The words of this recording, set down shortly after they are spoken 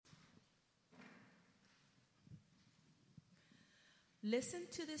Listen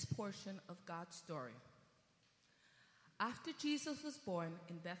to this portion of God's story. After Jesus was born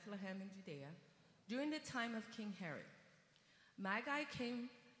in Bethlehem in Judea, during the time of King Herod, Magi came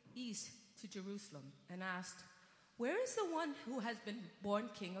east to Jerusalem and asked, "Where is the one who has been born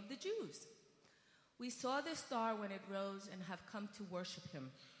King of the Jews? We saw the star when it rose and have come to worship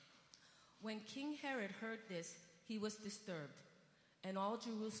him." When King Herod heard this, he was disturbed, and all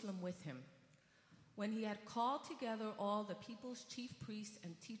Jerusalem with him. When he had called together all the people's chief priests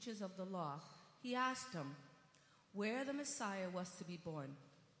and teachers of the law, he asked them where the Messiah was to be born.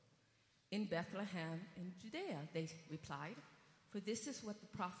 "In Bethlehem in Judea," they replied, "for this is what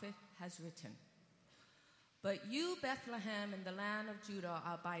the prophet has written. But you, Bethlehem, in the land of Judah,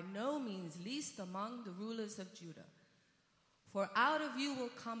 are by no means least among the rulers of Judah. For out of you will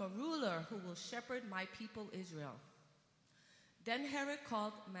come a ruler who will shepherd my people Israel." Then Herod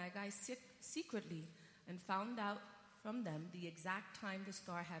called Magi secretly and found out from them the exact time the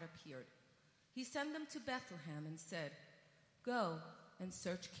star had appeared. He sent them to Bethlehem and said, "Go and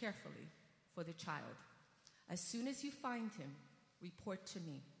search carefully for the child. As soon as you find him, report to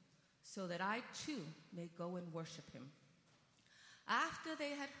me, so that I too may go and worship him." After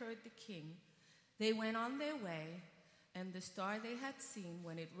they had heard the king, they went on their way, and the star they had seen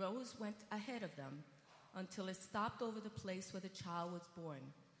when it rose went ahead of them until it stopped over the place where the child was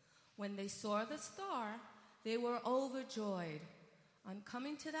born. When they saw the star, they were overjoyed. On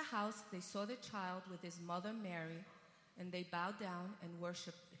coming to the house, they saw the child with his mother Mary, and they bowed down and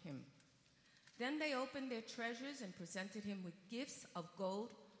worshipped him. Then they opened their treasures and presented him with gifts of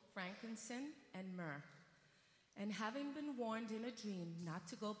gold, frankincense, and myrrh. And having been warned in a dream not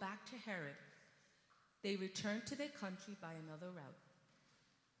to go back to Herod, they returned to their country by another route.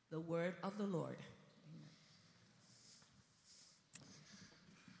 The word of the Lord.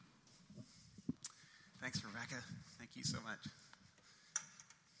 Thanks, Rebecca. Thank you so much.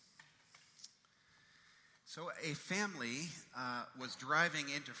 So a family was driving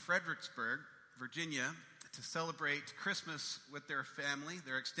into Fredericksburg, Virginia, to celebrate Christmas with their family,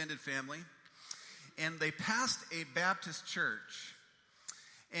 their extended family. And they passed a Baptist church.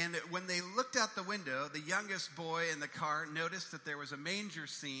 And when they looked out the window, the youngest boy in the car noticed that there was a manger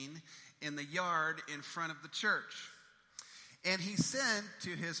scene in the yard in front of the church. And he said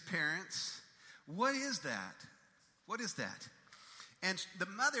to his parents, "What is that? What is that?" And the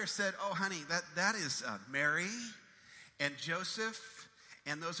mother said, "Oh, honey, that is Mary and Joseph,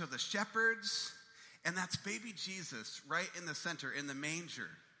 and those are the shepherds, and that's baby Jesus right in the center, in the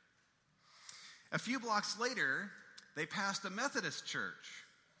manger." A few blocks later, they passed a Methodist church.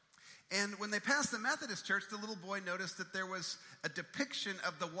 And when they passed the Methodist church, the little boy noticed that there was a depiction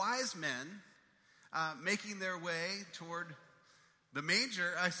of the wise men making their way toward the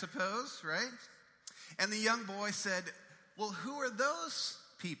manger, I suppose, right? And the young boy said, "Well, who are those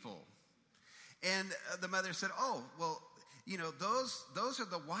people?" And the mother said, "Oh, well, those are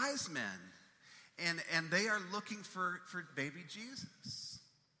the wise men, and they are looking for baby Jesus."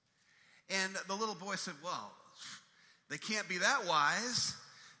 And the little boy said, "Well, they can't be that wise,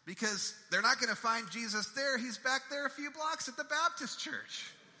 because they're not going to find Jesus there. He's back there a few blocks at the Baptist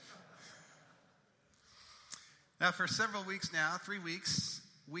church." Now, for several weeks now, 3 weeks,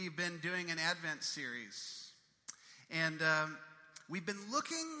 we've been doing an Advent series. And we've been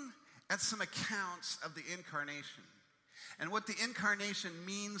looking at some accounts of the Incarnation and what the Incarnation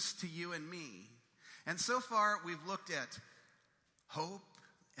means to you and me. And so far, we've looked at hope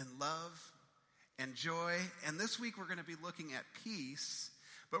and love and joy. And this week, we're going to be looking at peace.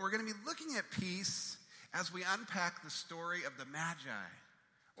 But we're going to be looking at peace as we unpack the story of the Magi,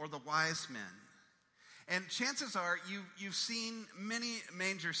 or the wise men. And chances are you've seen many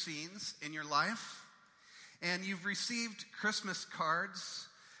manger scenes in your life, and you've received Christmas cards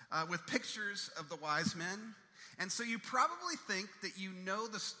with pictures of the wise men. And so you probably think that you know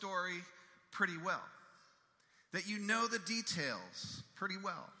the story pretty well, that you know the details pretty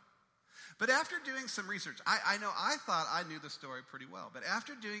well. But after doing some research, I know I thought I knew the story pretty well, but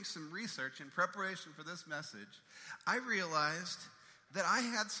after doing some research in preparation for this message, I realized that I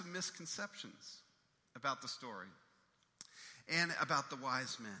had some misconceptions about the story and about the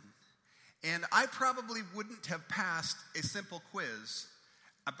wise men. And I probably wouldn't have passed a simple quiz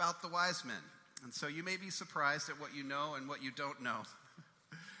about the wise men. And so you may be surprised at what you know and what you don't know.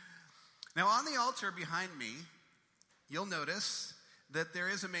 Now, on the altar behind me, you'll notice that there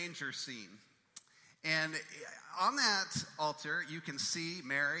is a manger scene. And on that altar, you can see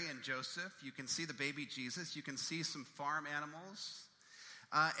Mary and Joseph. You can see the baby Jesus. You can see some farm animals.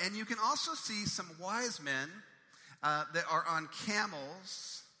 And you can also see some wise men that are on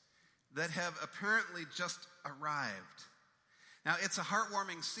camels that have apparently just arrived. Now, it's a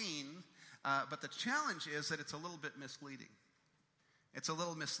heartwarming scene, but the challenge is that it's a little bit misleading. It's a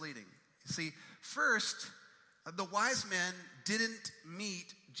little misleading. See, first, the wise men didn't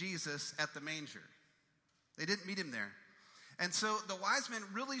meet Jesus at the manger. They didn't meet him there. And so the wise men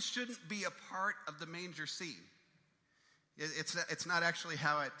really shouldn't be a part of the manger scene. It's not actually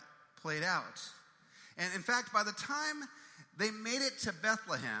how it played out. And in fact, by the time they made it to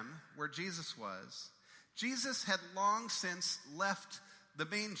Bethlehem, where Jesus was, Jesus had long since left the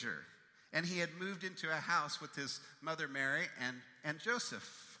manger, and he had moved into a house with his mother Mary and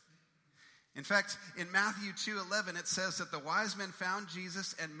Joseph. In fact, in Matthew 2:11, it says that the wise men found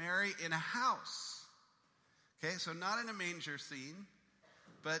Jesus and Mary in a house. Okay, so not in a manger scene,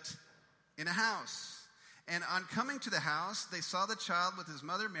 but in a house. And on coming to the house, they saw the child with his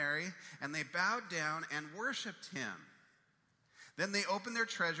mother Mary, and they bowed down and worshiped him. Then they opened their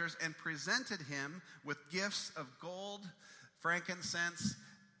treasures and presented him with gifts of gold, frankincense,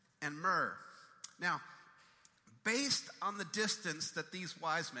 and myrrh. Now, based on the distance that these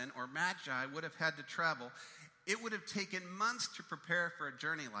wise men, or magi, would have had to travel, it would have taken months to prepare for a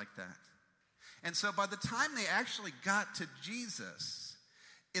journey like that. And so by the time they actually got to Jesus,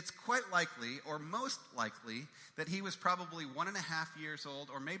 it's quite likely, or most likely, that he was probably 1.5 years old,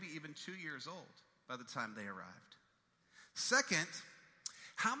 or maybe even 2 years old by the time they arrived. Second,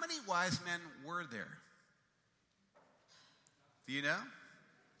 how many wise men were there? Do you know?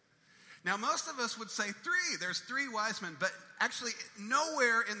 Now, most of us would say 3. There's 3 wise men, but actually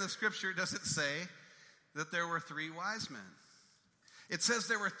nowhere in the scripture does it say that there were 3 wise men. It says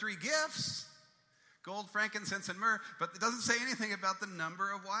there were 3 gifts, gold, frankincense, and myrrh, but it doesn't say anything about the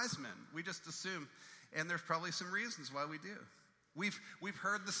number of wise men. We just assume, and there's probably some reasons why we do. We've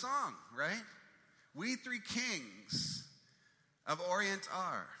heard the song, right? We 3 kings of Orient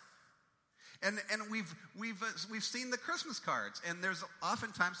are. And we've seen the Christmas cards, and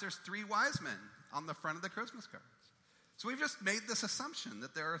oftentimes there's 3 wise men on the front of the Christmas cards. So we've just made this assumption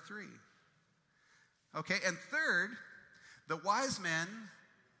that there are 3. Okay, and third, the wise men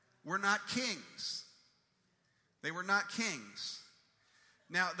were not kings. They were not kings.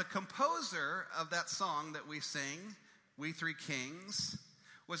 Now, the composer of that song that we sing, We 3 Kings,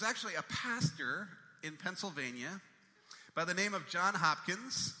 was actually a pastor in Pennsylvania by the name of John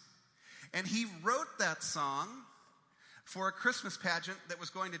Hopkins. And he wrote that song for a Christmas pageant that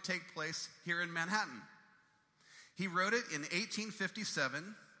was going to take place here in Manhattan. He wrote it in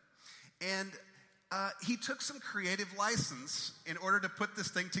 1857, and he took some creative license in order to put this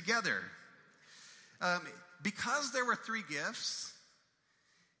thing together. Because there were 3 gifts,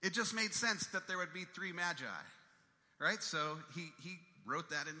 it just made sense that there would be 3 magi, right? So he wrote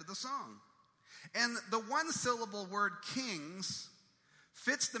that into the song. And the 1-syllable word kings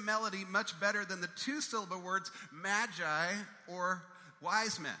fits the melody much better than the 2-syllable words magi or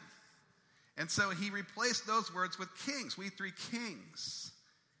wise men. And so he replaced those words with kings, we 3 kings.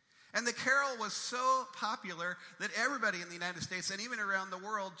 And the carol was so popular that everybody in the United States and even around the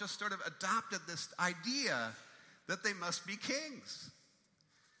world just sort of adopted this idea that they must be kings.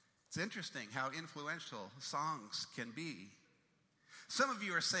 It's interesting how influential songs can be. Some of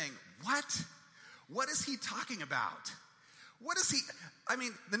you are saying, what? What is he talking about? What is he? I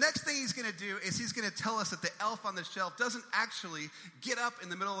mean, the next thing he's going to do is he's going to tell us that the elf on the shelf doesn't actually get up in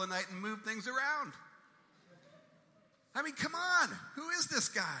the middle of the night and move things around. I mean, come on. Who is this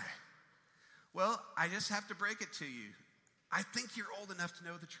guy? Well, I just have to break it to you. I think you're old enough to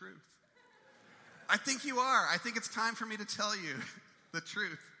know the truth. I think you are. I think it's time for me to tell you the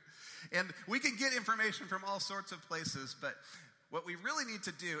truth. And we can get information from all sorts of places, but what we really need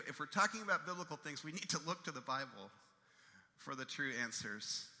to do, if we're talking about biblical things, we need to look to the Bible for the true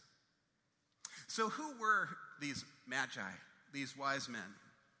answers. So who were these magi, these wise men?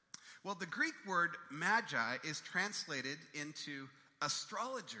 Well, the Greek word magi is translated into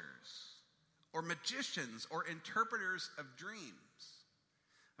astrologers or magicians or interpreters of dreams.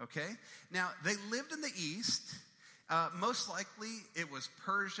 Okay? Now, they lived in the East. Most likely it was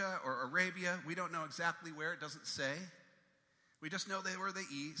Persia or Arabia. We don't know exactly where. It doesn't say. We just know they were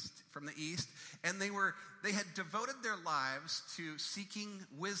from the East, and they had devoted their lives to seeking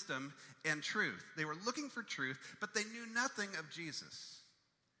wisdom and truth. They were looking for truth, but they knew nothing of Jesus.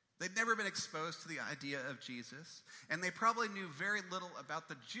 They'd never been exposed to the idea of Jesus, and they probably knew very little about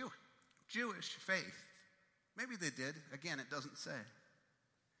the Jewish faith. Maybe they did. Again, it doesn't say.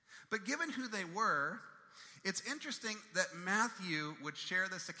 But given who they were, it's interesting that Matthew would share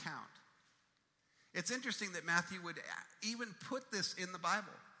this account. It's interesting that Matthew would even put this in the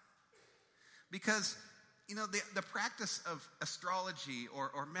Bible. Because, you know, the practice of astrology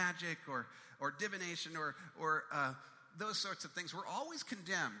or magic or divination or those sorts of things were always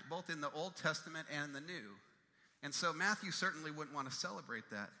condemned, both in the Old Testament and in the New. And so Matthew certainly wouldn't want to celebrate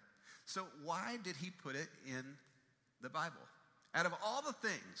that. So why did he put it in the Bible? Out of all the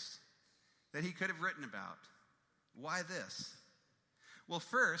things that he could have written about, why this? Well,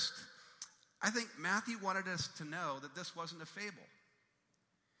 first, I think Matthew wanted us to know that this wasn't a fable.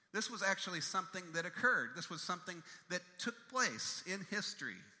 This was actually something that occurred. This was something that took place in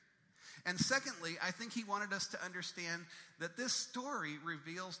history. And secondly, I think he wanted us to understand that this story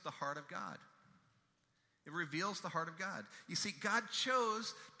reveals the heart of God. It reveals the heart of God. You see, God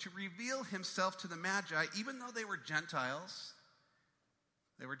chose to reveal himself to the Magi, even though they were Gentiles.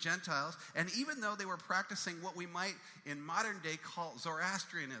 They were Gentiles, and even though they were practicing what we might in modern day call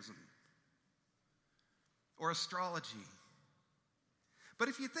Zoroastrianism or astrology. But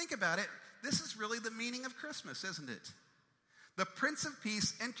if you think about it, this is really the meaning of Christmas, isn't it? The Prince of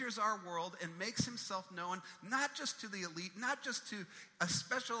Peace enters our world and makes himself known not just to the elite, not just to a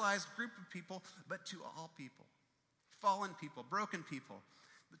specialized group of people, but to all people. Fallen people, broken people,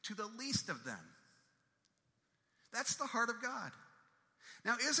 to the least of them. That's the heart of God.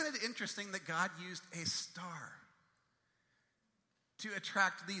 Now, isn't it interesting that God used a star to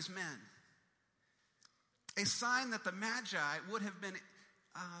attract these men? A sign that the Magi would have been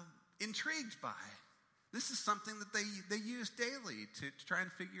intrigued by. This is something that they use daily to try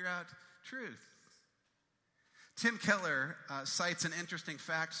and figure out truth. Tim Keller cites an interesting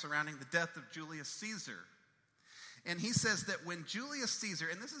fact surrounding the death of Julius Caesar. And he says that when Julius Caesar,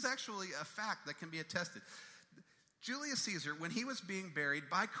 and this is actually a fact that can be attested, Julius Caesar, when he was being buried,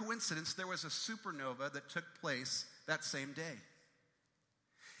 by coincidence, there was a supernova that took place that same day.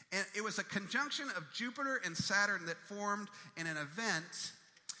 And it was a conjunction of Jupiter and Saturn that formed in an event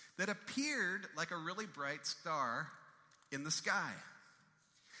that appeared like a really bright star in the sky.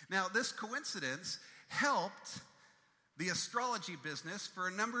 Now, this coincidence helped the astrology business for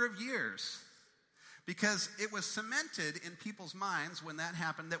a number of years because it was cemented in people's minds when that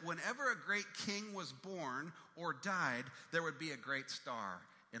happened that whenever a great king was born or died, there would be a great star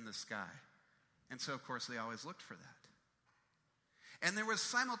in the sky. And so, of course, they always looked for that. And there was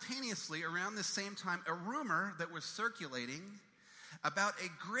simultaneously, around the same time, a rumor that was circulating about a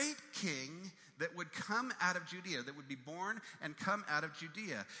great king that would come out of Judea, that would be born and come out of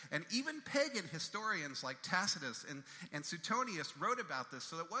Judea. And even pagan historians like Tacitus and Suetonius wrote about this,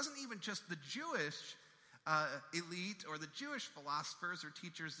 so it wasn't even just the Jewish elite or the Jewish philosophers or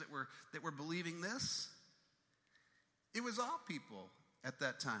teachers that were believing this. It was all people at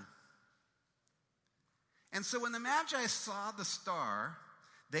that time. And so when the Magi saw the star,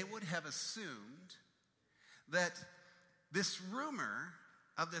 they would have assumed that this rumor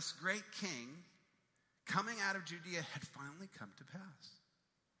of this great king coming out of Judea had finally come to pass.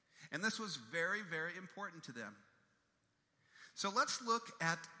 And this was very, very important to them. So let's look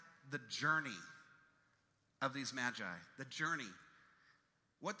at the journey of these Magi, the journey.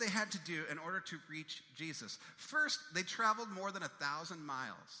 What they had to do in order to reach Jesus. First, they traveled more than 1,000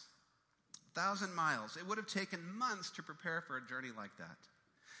 miles. 1,000 miles. It would have taken months to prepare for a journey like that.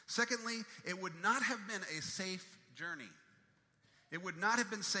 Secondly, it would not have been a safe journey. It would not have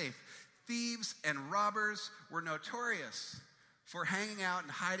been safe. Thieves and robbers were notorious for hanging out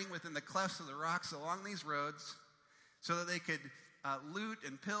and hiding within the clefts of the rocks along these roads so that they could loot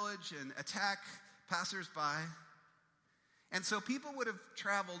and pillage and attack passersby. And so people would have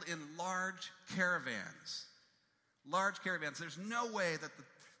traveled in large caravans. Large caravans. There's no way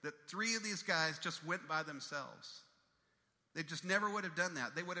that three of these guys just went by themselves. They just never would have done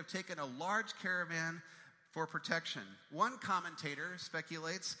that. They would have taken a large caravan for protection. One commentator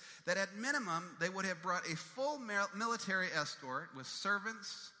speculates that at minimum, they would have brought a full military escort with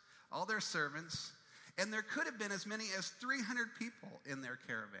servants, all their servants, and there could have been as many as 300 people in their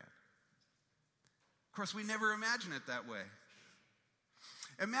caravan. Of course, we never imagine it that way.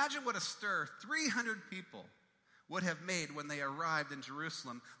 Imagine what a stir 300 people would have made when they arrived in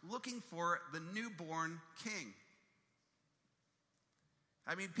Jerusalem looking for the newborn king.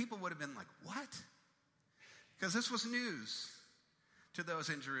 I mean, people would have been like, what? Because this was news to those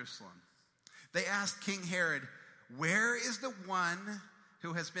in Jerusalem. They asked King Herod, where is the one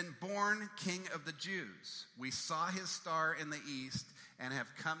who has been born King of the Jews? We saw his star in the east and have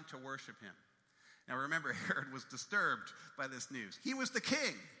come to worship him. Now remember, Herod was disturbed by this news. He was the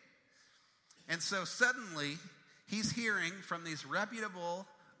king. And so suddenly, he's hearing from these reputable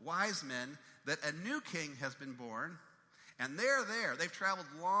wise men that a new king has been born, and they're there. They've traveled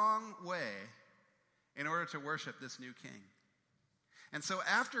a long way in order to worship this new king. And so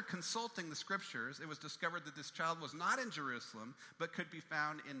after consulting the scriptures, it was discovered that this child was not in Jerusalem, but could be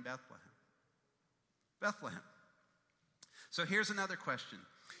found in Bethlehem. Bethlehem. So here's another question.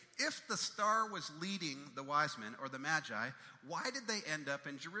 If the star was leading the wise men, or the Magi, why did they end up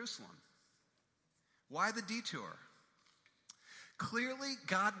in Jerusalem? Why the detour? Clearly,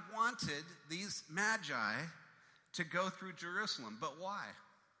 God wanted these Magi to go through Jerusalem, but why?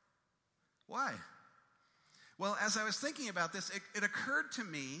 Why? Well, as I was thinking about this, it occurred to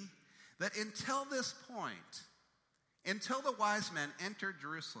me that until this point, until the wise men entered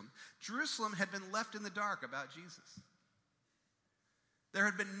Jerusalem, Jerusalem had been left in the dark about Jesus. There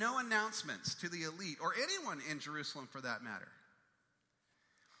had been no announcements to the elite, or anyone in Jerusalem for that matter.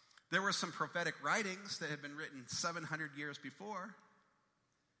 There were some prophetic writings that had been written 700 years before.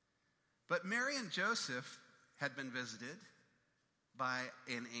 But Mary and Joseph had been visited by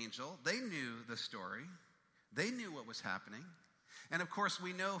an angel. They knew the story. They knew what was happening. And of course,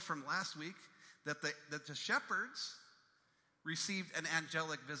 we know from last week that the shepherds received an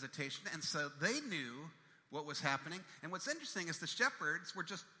angelic visitation, and so they knew what was happening. And what's interesting is the shepherds were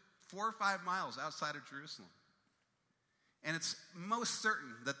just 4 or 5 miles outside of Jerusalem. And it's most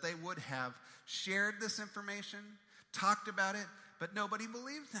certain that they would have shared this information, talked about it, but nobody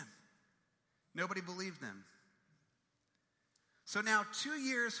believed them. Nobody believed them. So now 2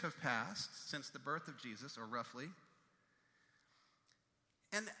 years have passed since the birth of Jesus, or roughly,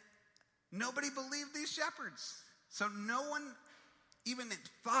 and nobody believed these shepherds. So no one even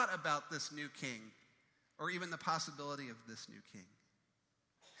thought about this new king, or even the possibility of this new king.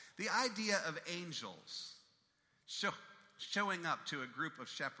 The idea of angels showing up to a group of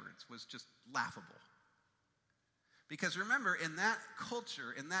shepherds was just laughable. Because remember, in that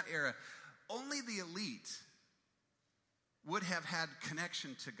culture, in that era, only the elite would have had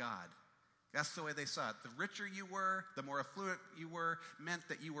connection to God. That's the way they saw it. The richer you were, the more affluent you were, meant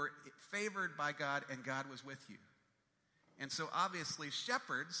that you were favored by God and God was with you. And so obviously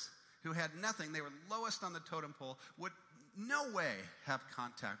shepherds who had nothing, they were lowest on the totem pole, would no way have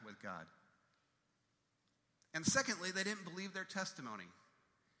contact with God. And secondly, they didn't believe their testimony.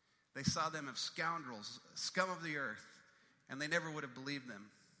 They saw them as scoundrels, scum of the earth, and they never would have believed them.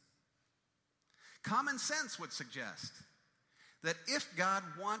 Common sense would suggest that if God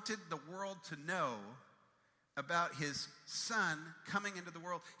wanted the world to know about his son coming into the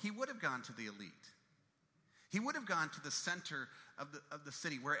world, he would have gone to the elite. He would have gone to the center of the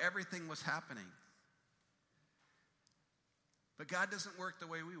city where everything was happening. But God doesn't work the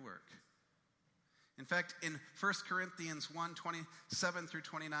way we work. In fact, in 1 Corinthians 1:27 through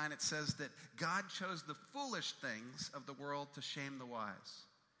 29, it says that God chose the foolish things of the world to shame the wise.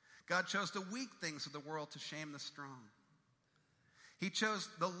 God chose the weak things of the world to shame the strong. He chose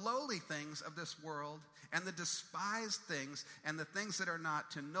the lowly things of this world and the despised things and the things that are not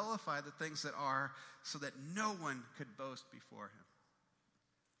to nullify the things that are, so that no one could boast before him.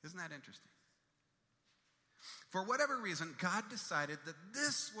 Isn't that interesting? For whatever reason, God decided that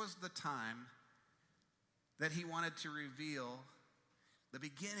this was the time that he wanted to reveal the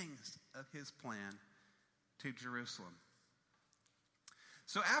beginnings of his plan to Jerusalem.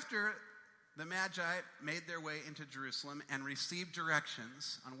 So after the Magi made their way into Jerusalem and received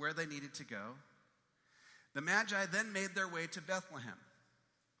directions on where they needed to go, the Magi then made their way to Bethlehem.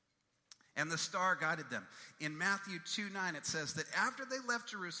 And the star guided them. In Matthew 2:9, it says that after they left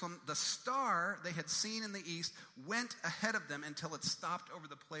Jerusalem, the star they had seen in the east went ahead of them until it stopped over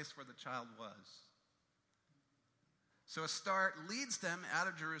the place where the child was. So a star leads them out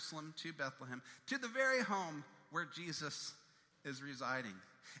of Jerusalem to Bethlehem, to the very home where Jesus is residing.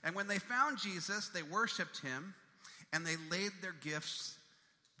 And when they found Jesus, they worshiped him, and they laid their gifts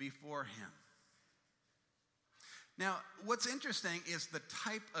before him. Now, what's interesting is the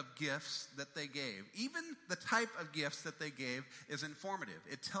type of gifts that they gave. Even the type of gifts that they gave is informative.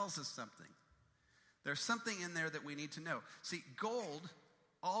 It tells us something. There's something in there that we need to know. See, gold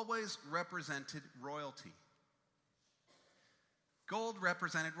always represented royalty. Gold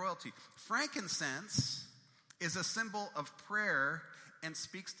represented royalty. Frankincense is a symbol of prayer and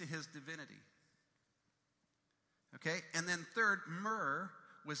speaks to his divinity. Okay? And then third, myrrh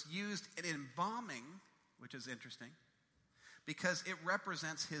was used in embalming, which is interesting, because it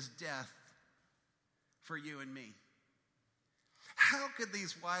represents his death for you and me. How could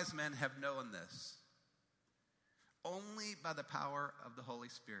these wise men have known this? Only by the power of the Holy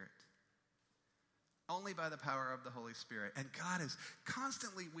Spirit. Only by the power of the Holy Spirit. And God is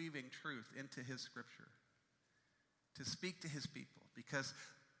constantly weaving truth into his scripture to speak to his people, because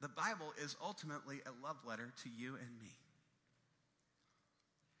the Bible is ultimately a love letter to you and me.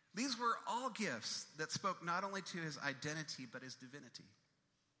 These were all gifts that spoke not only to his identity, but his divinity.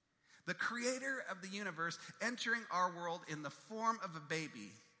 The creator of the universe entering our world in the form of a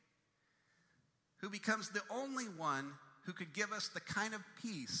baby who becomes the only one who could give us the kind of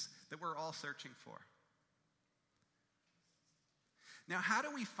peace that we're all searching for. Now, how do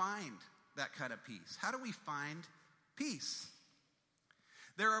we find that kind of peace? How do we find peace?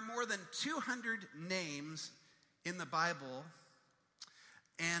 There are more than 200 names in the Bible,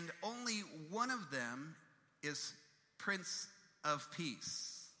 and only one of them is Prince of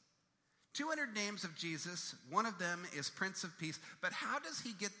Peace. 200 names of Jesus, one of them is Prince of Peace. But how does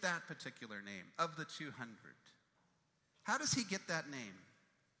he get that particular name of the 200? How does he get that name?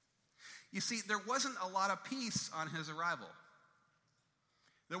 You see, there wasn't a lot of peace on his arrival.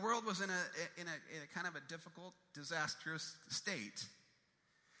 The world was in a kind of a difficult, disastrous state.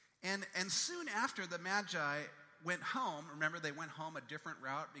 And soon after the Magi went home, remember they went home a different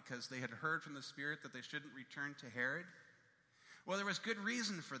route because they had heard from the Spirit that they shouldn't return to Herod. Well, there was good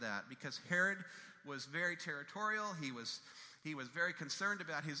reason for that, because Herod was very territorial. He was very concerned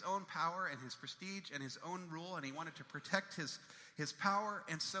about his own power and his prestige and his own rule, and he wanted to protect his power.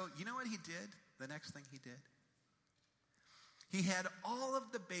 And so, you know what he did? The next thing he did? He had all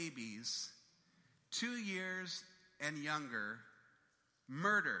of the babies 2 years and younger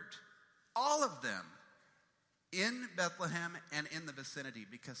murdered, all of them, in Bethlehem and in the vicinity,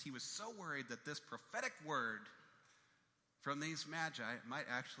 because he was so worried that this prophetic word from these Magi might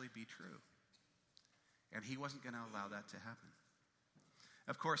actually be true. And he wasn't going to allow that to happen.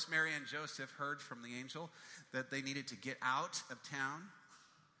 Of course, Mary and Joseph heard from the angel that they needed to get out of town.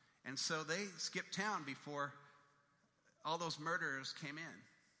 And so they skipped town before all those murderers came in.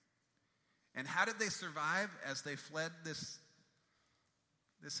 And how did they survive as they fled this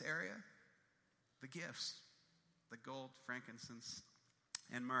area? The gifts, the gold, frankincense,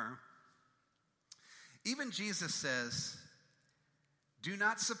 and myrrh. Even Jesus says, "Do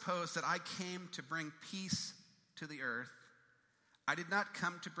not suppose that I came to bring peace to the earth. I did not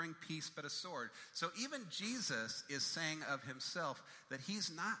come to bring peace but a sword." So even Jesus is saying of himself that he's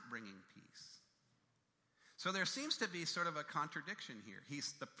not bringing peace. So there seems to be sort of a contradiction here.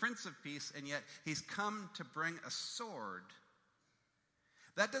 He's the Prince of Peace, and yet he's come to bring a sword.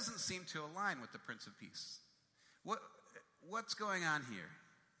 That doesn't seem to align with the Prince of Peace. What's going on here?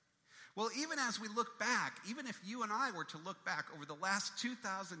 Well, even as we look back, even if you and I were to look back over the last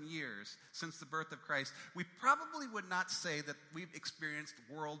 2,000 years since the birth of Christ, we probably would not say that we've experienced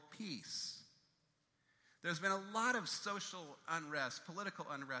world peace. There's been a lot of social unrest, political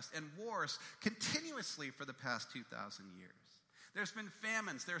unrest, and wars continuously for the past 2,000 years. There's been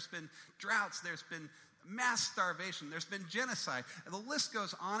famines, there's been droughts, there's been mass starvation, there's been genocide, and the list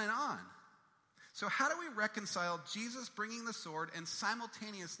goes on and on. So how do we reconcile Jesus bringing the sword and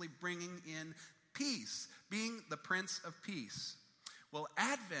simultaneously bringing in peace, being the Prince of Peace? Well,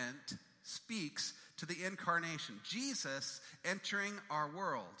 Advent speaks to the incarnation, Jesus entering our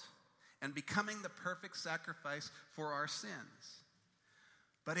world and becoming the perfect sacrifice for our sins.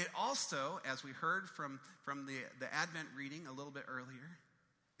 But it also, as we heard from the Advent reading a little bit earlier,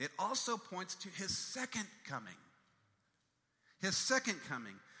 it also points to his second coming. His second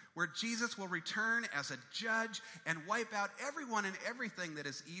coming, where Jesus will return as a judge and wipe out everyone and everything that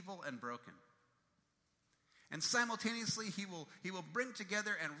is evil and broken. And simultaneously, he will bring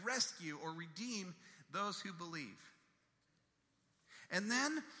together and rescue or redeem those who believe. And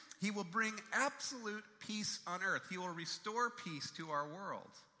then he will bring absolute peace on earth. He will restore peace to our world.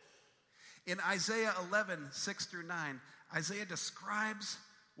 In Isaiah 11, 6 through 9, Isaiah describes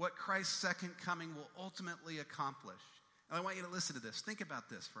what Christ's second coming will ultimately accomplish. And I want you to listen to this. Think about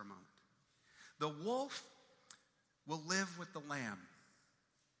this for a moment. The wolf will live with the lamb,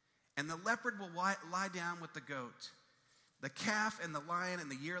 and the leopard will lie down with the goat, the calf and the lion and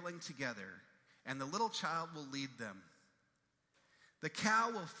the yearling together, and the little child will lead them. The cow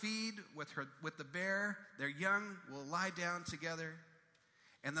will feed with the bear, their young will lie down together,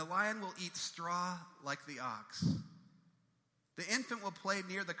 and the lion will eat straw like the ox. The infant will play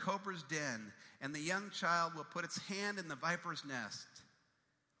near the cobra's den, and the young child will put its hand in the viper's nest.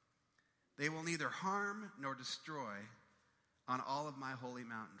 They will neither harm nor destroy on all of my holy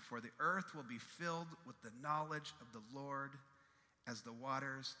mountain, for the earth will be filled with the knowledge of the Lord as the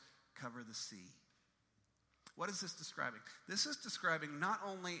waters cover the sea. What is this describing? This is describing not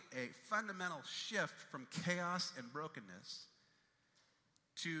only a fundamental shift from chaos and brokenness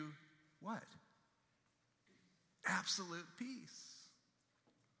to what? Absolute peace.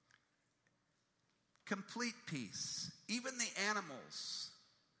 Complete peace. Even the animals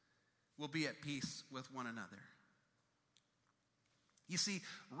will be at peace with one another. You see,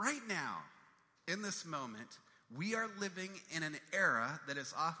 right now, in this moment, we are living in an era that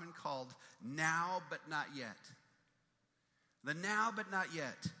is often called now but not yet. The now but not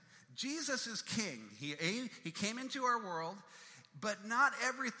yet. Jesus is king. He came into our world, but not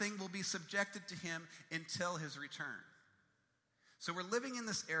everything will be subjected to him until his return. So we're living in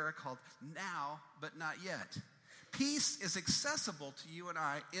this era called now, but not yet. Peace is accessible to you and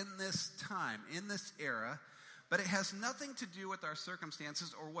I in this time, in this era, but it has nothing to do with our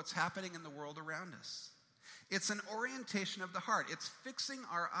circumstances or what's happening in the world around us. It's an orientation of the heart. It's fixing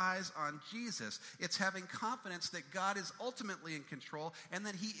our eyes on Jesus. It's having confidence that God is ultimately in control and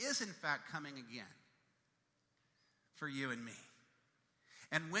that he is in fact coming again for you and me.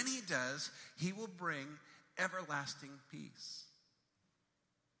 And when he does, he will bring everlasting peace.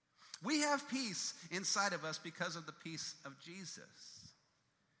 We have peace inside of us because of the peace of Jesus.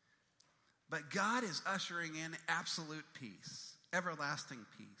 But God is ushering in absolute peace, everlasting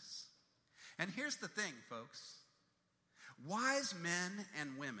peace. And here's the thing, folks. Wise men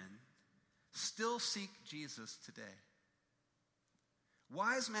and women still seek Jesus today.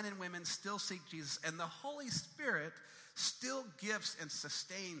 Wise men and women still seek Jesus, and the Holy Spirit still gives and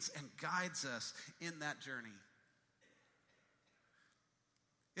sustains and guides us in that journey.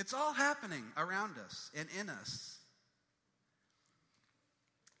 It's all happening around us and in us.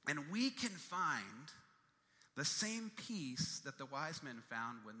 And we can find the same peace that the wise men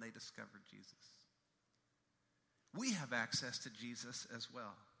found when they discovered Jesus. We have access to Jesus as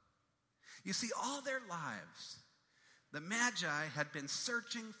well. You see, all their lives, the Magi had been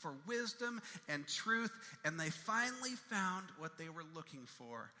searching for wisdom and truth, and they finally found what they were looking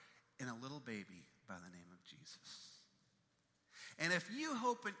for in a little baby by the name of Jesus. And if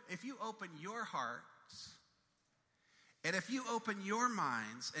you open your hearts, and if you open your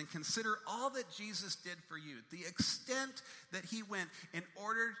minds and consider all that Jesus did for you, the extent that he went in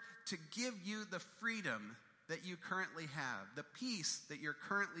order to give you the freedom that you currently have, the peace that you're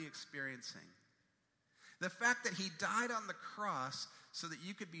currently experiencing, the fact that he died on the cross so that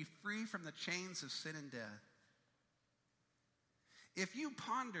you could be free from the chains of sin and death. If you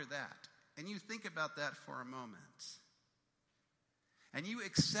ponder that and you think about that for a moment, and you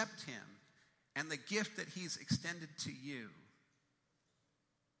accept him and the gift that he's extended to you,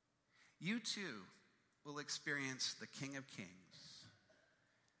 you too will experience the King of Kings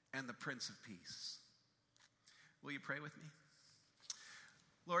and the Prince of Peace. Will you pray with me?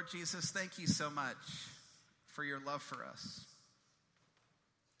 Lord Jesus, thank you so much for your love for us.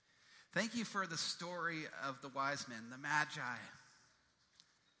 Thank you for the story of the wise men, the Magi,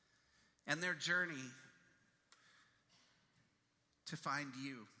 and their journey to find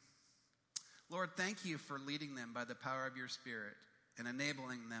you. Lord, thank you for leading them by the power of your Spirit and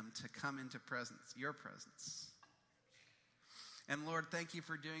enabling them to come into your presence. And Lord, thank you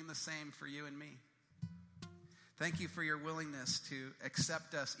for doing the same for you and me. Thank you for your willingness to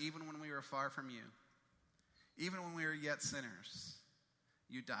accept us even when we were far from you. Even when we were yet sinners,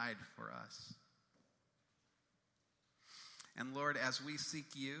 you died for us. And Lord, as we seek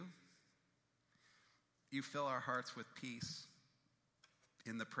you, you fill our hearts with peace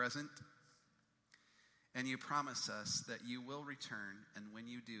in the present. And you promise us that you will return, and when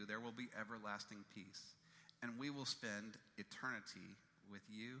you do, there will be everlasting peace. And we will spend eternity with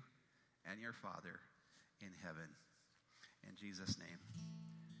you and your Father in heaven. In Jesus' name,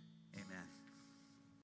 amen.